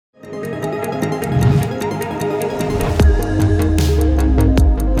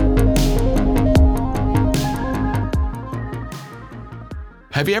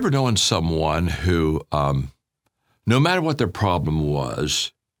Have you ever known someone who, no matter what their problem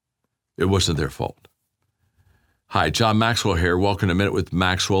was, it wasn't their fault? Hi, John Maxwell here. Welcome to Minute with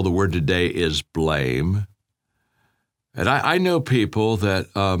Maxwell. The word today is blame. And I know people that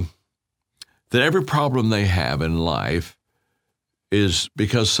every problem they have in life is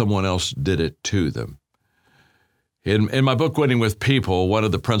because someone else did it to them. In my book, Winning with People, one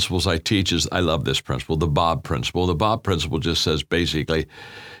of the principles I teach is, I love this principle, the Bob principle. The Bob principle just says basically,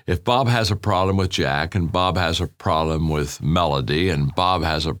 if Bob has a problem with Jack, and Bob has a problem with Melody, and Bob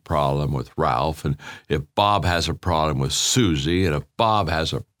has a problem with Ralph, and if Bob has a problem with Susie, and if Bob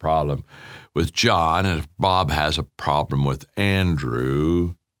has a problem with John, and if Bob has a problem with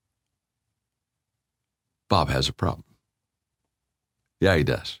Andrew, Bob has a problem. Yeah, he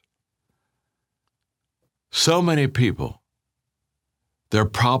does. So many people, their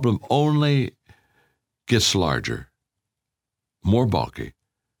problem only gets larger, more bulky,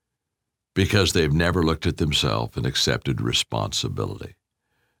 because they've never looked at themselves and accepted responsibility.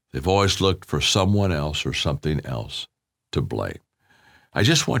 They've always looked for someone else or something else to blame. I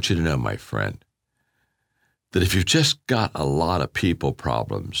just want you to know, my friend, that if you've just got a lot of people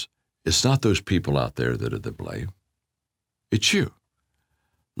problems, it's not those people out there that are to blame. It's you.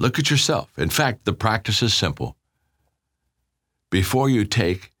 Look at yourself. In fact, the practice is simple. Before you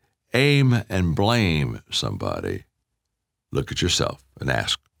take aim and blame somebody, look at yourself and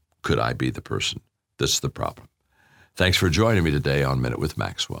ask, could I be the person that's the problem? Thanks for joining me today on Minute with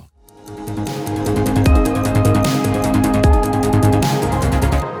Maxwell.